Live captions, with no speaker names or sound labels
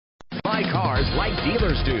cars like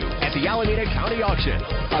dealers do at the Alameda County Auction.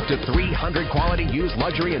 Up to 300 quality used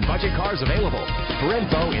luxury and budget cars available. For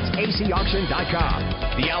info, it's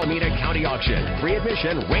acauction.com. The Alameda County Auction. Free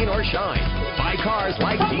admission, rain or shine. Buy cars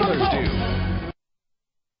like dealers do.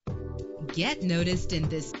 Get noticed in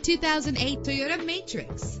this 2008 Toyota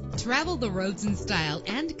Matrix. Travel the roads in style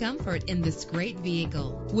and comfort in this great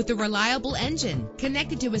vehicle. With a reliable engine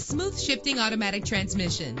connected to a smooth shifting automatic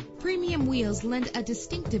transmission, premium wheels lend a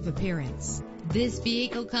distinctive appearance. This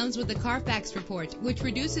vehicle comes with a Carfax report, which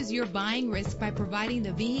reduces your buying risk by providing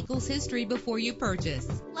the vehicle's history before you purchase.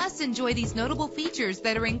 Plus, enjoy these notable features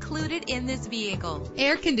that are included in this vehicle: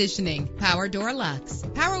 air conditioning, power door locks,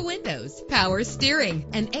 power windows, power steering,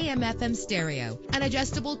 an AM/FM stereo, an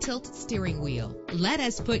adjustable tilt steering wheel. Let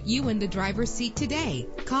us put you in the driver's seat today.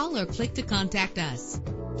 Call or click to contact us.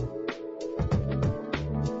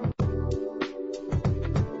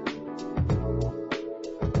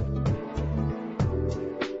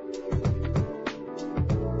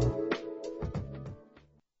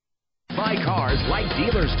 Buy cars like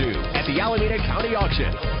dealers do at the Alameda County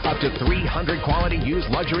Auction. Up to 300 quality used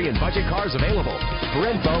luxury and budget cars available. For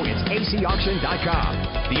info, it's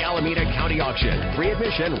acauction.com. The Alameda County Auction. Free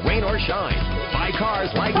admission, rain or shine. Buy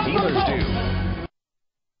cars like dealers do.